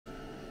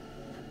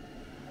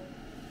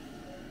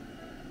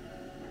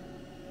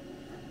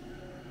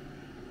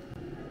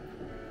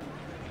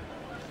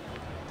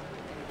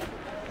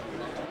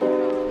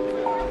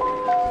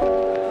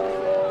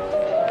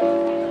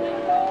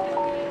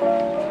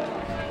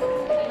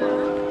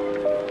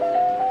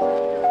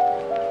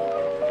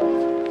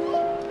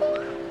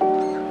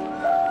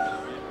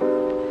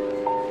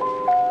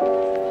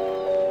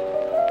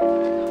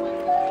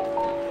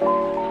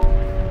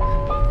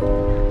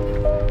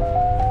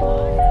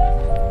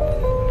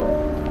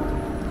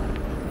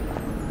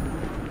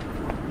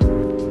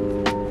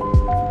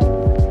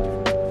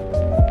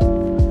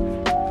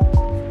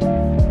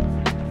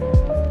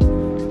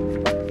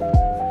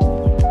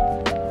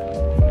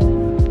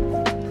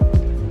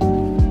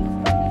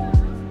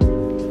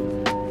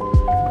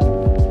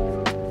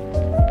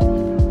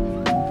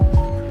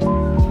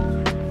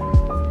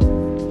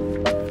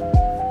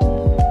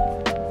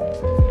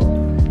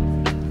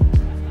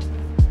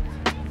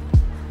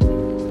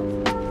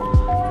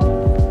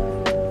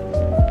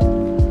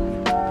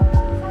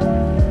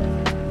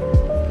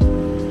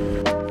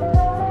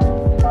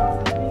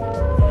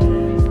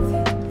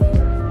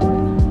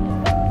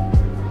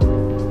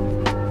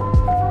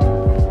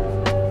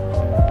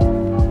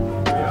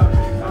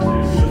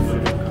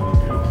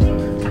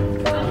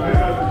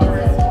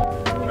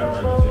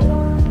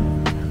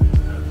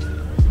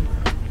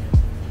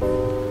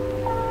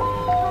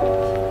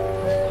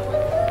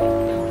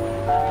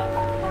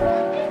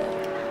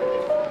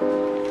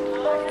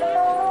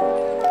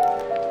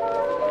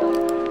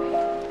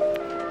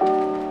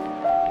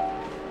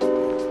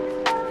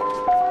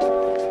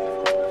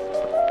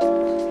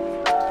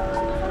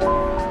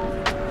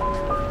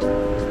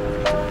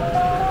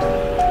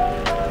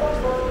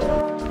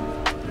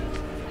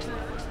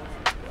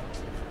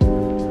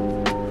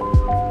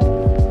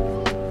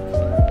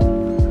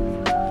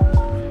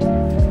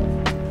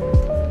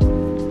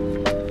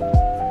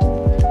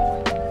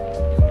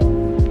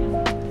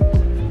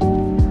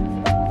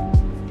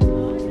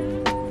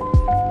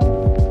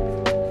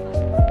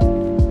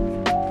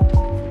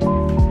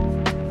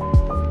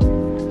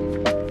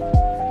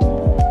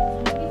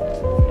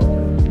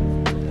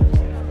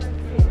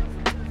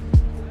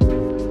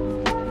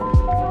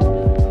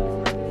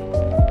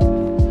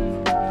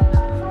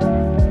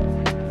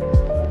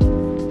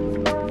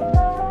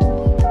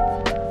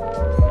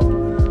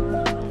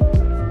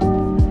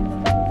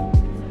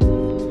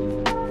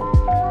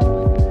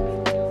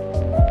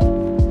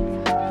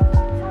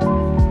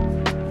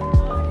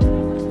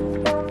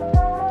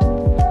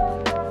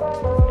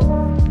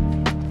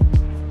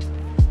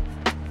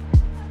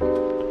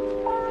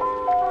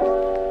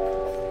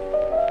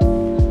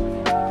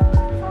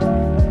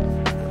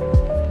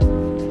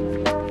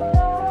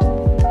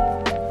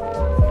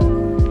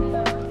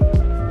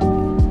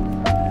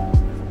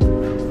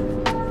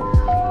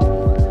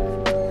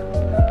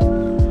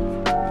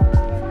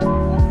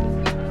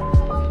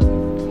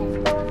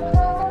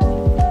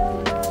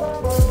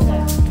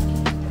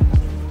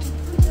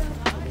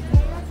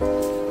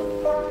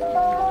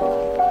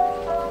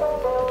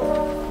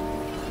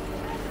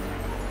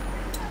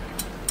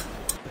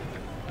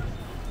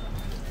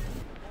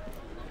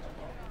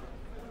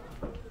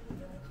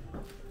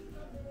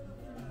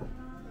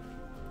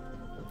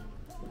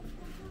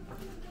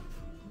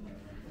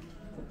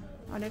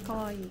あれか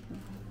わいい、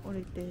折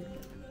れてる。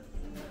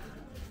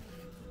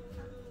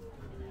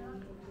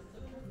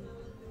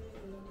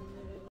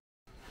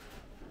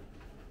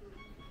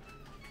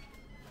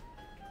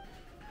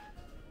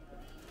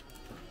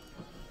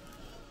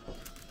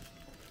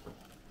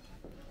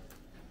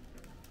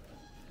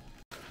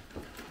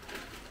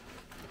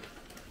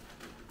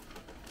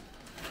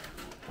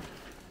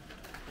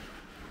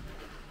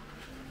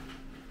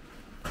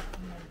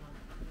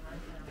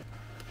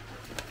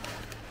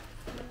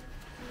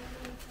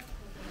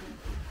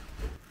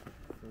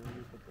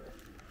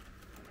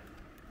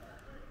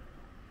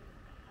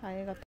はい、あ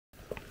りがとう。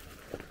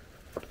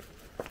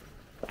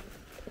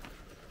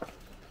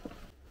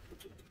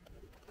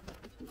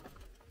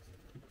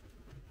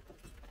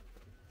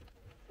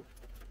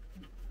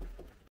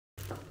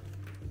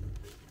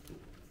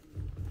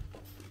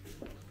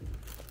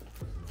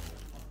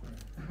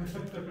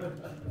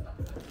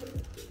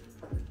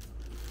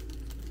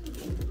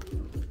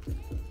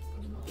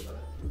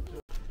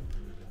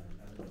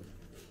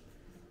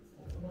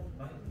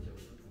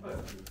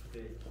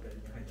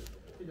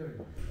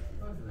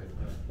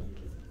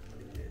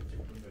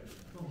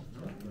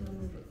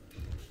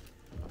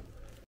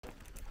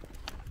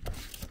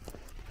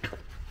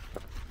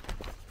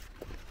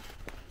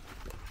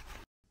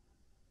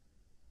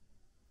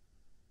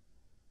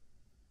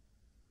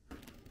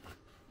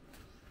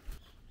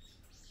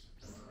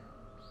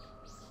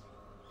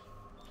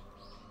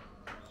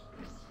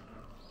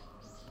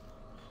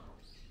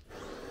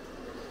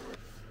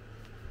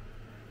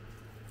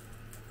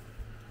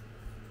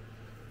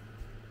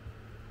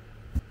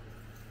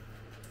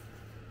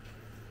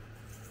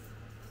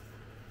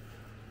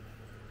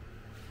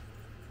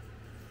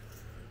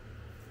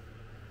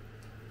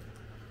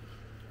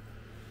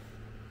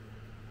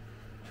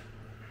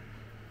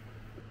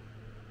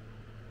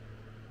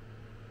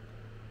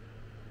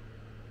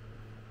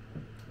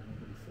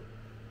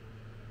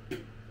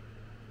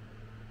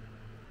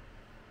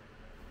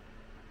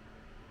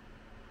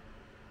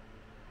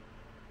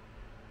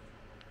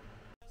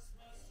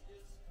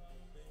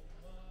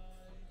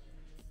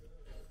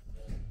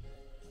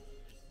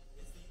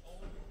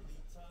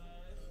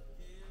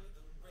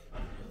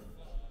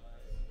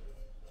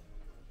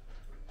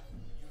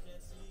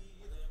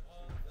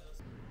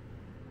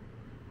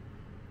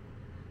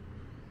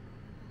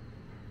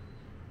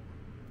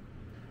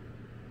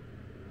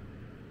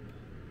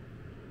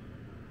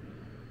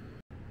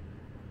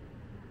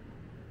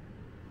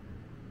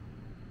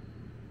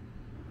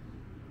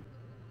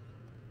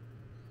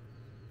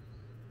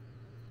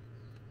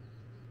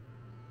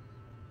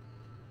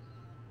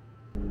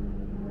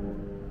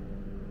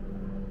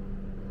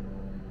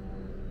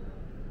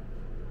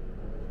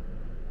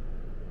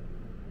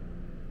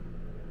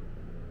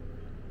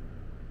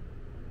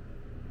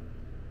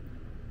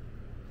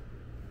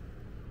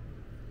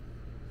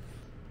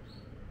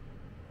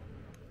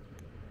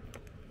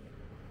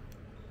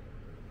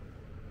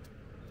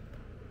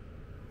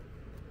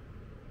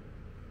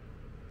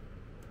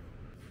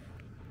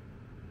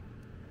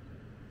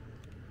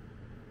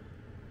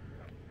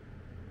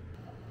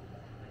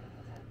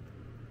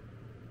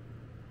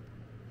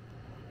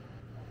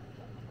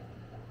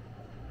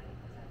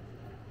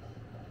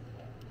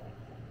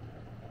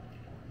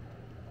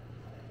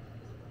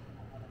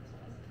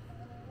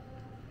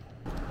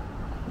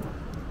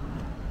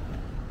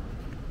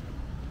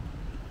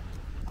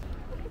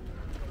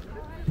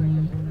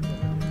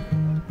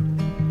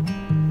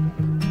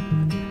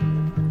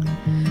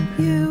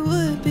You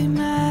would be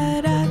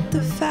mad at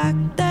the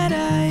fact that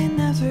I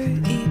never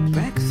eat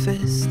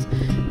breakfast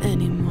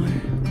anymore.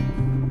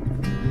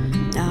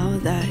 Now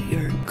that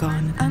you're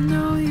gone, I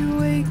know you're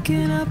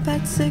waking up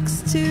at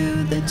 6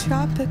 to the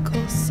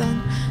tropical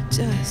sun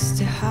just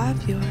to have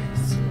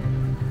yours.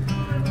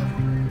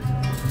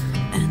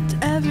 And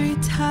every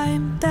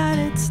time that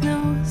it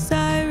snows,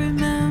 I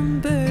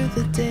remember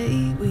the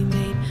day we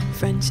made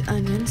French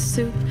onion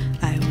soup.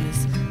 I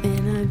was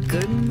in a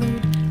good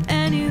mood,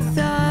 and you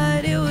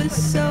thought it was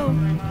so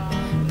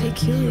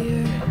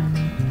peculiar.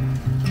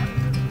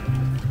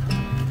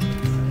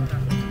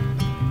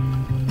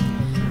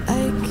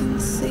 I can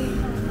see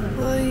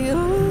what you're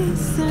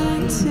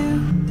listening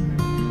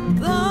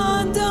to.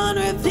 Blonde on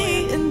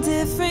repeat in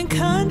different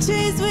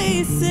countries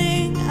we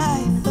sing. I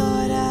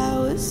thought I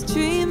was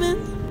dreaming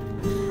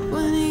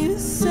when you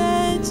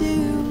said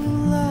you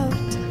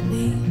loved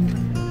me.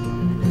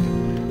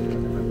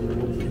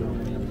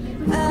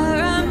 I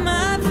write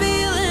my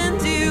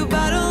feelings, you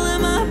bottle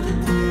them up.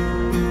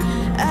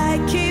 I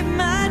keep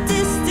my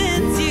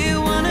distance, you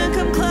wanna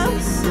come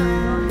close.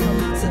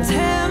 So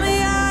tell me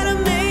how to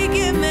make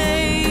it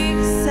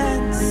make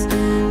sense.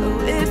 Oh,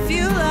 if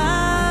you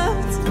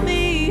loved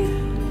me,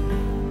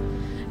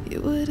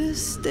 you would have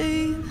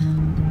stayed.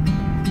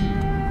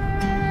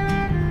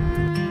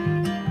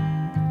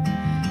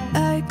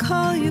 I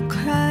call you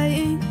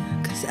crying,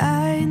 'cause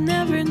I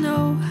never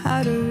know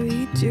how to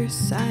read your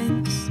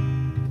signs.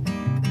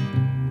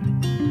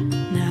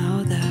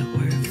 Now that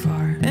we're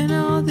far, and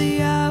all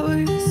the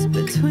hours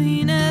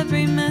between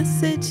every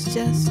message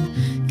just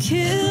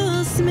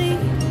kills me.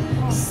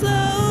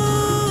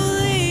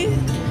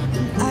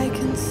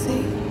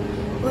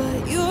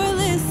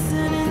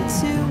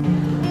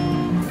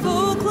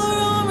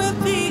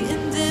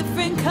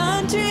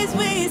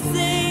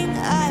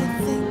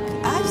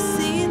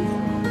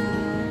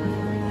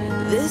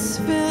 this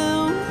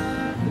film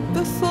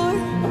before.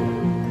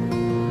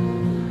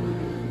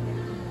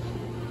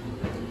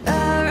 I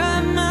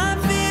write my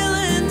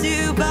feelings,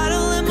 you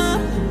bottle them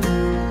up.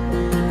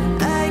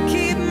 I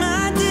keep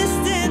my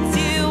distance,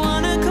 you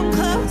wanna come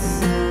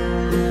close.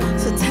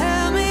 So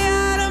tell me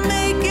how to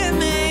make it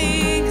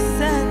make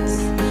sense.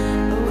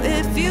 Oh,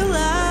 if you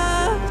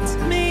loved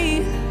me,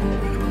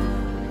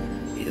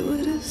 you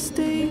would have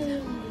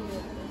stayed.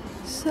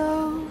 So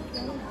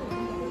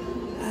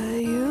I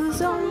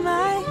use all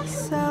my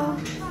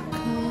self-control.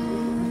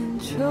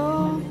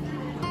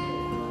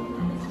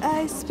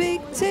 I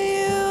speak to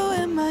you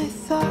in my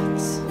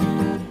thoughts.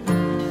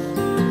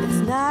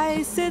 It's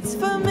nice, it's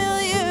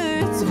familiar,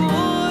 it's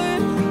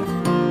warm.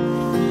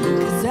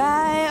 'Cause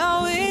I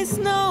always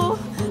know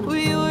what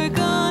you were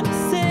gonna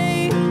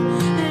say.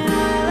 And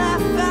I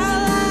laugh out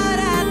loud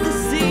at the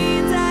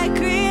scenes I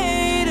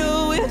create.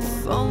 Oh, if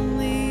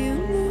only you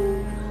knew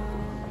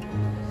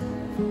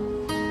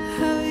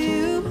how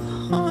you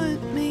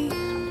haunt me.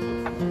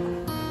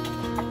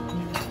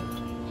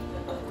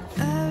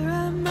 I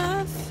write my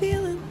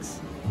feelings,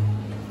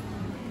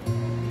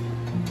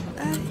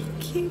 I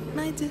keep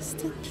my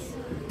distance.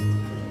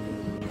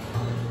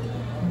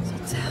 So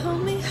tell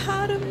me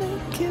how to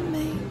make it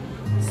make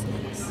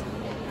sense.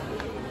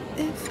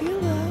 If you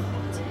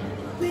loved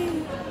me.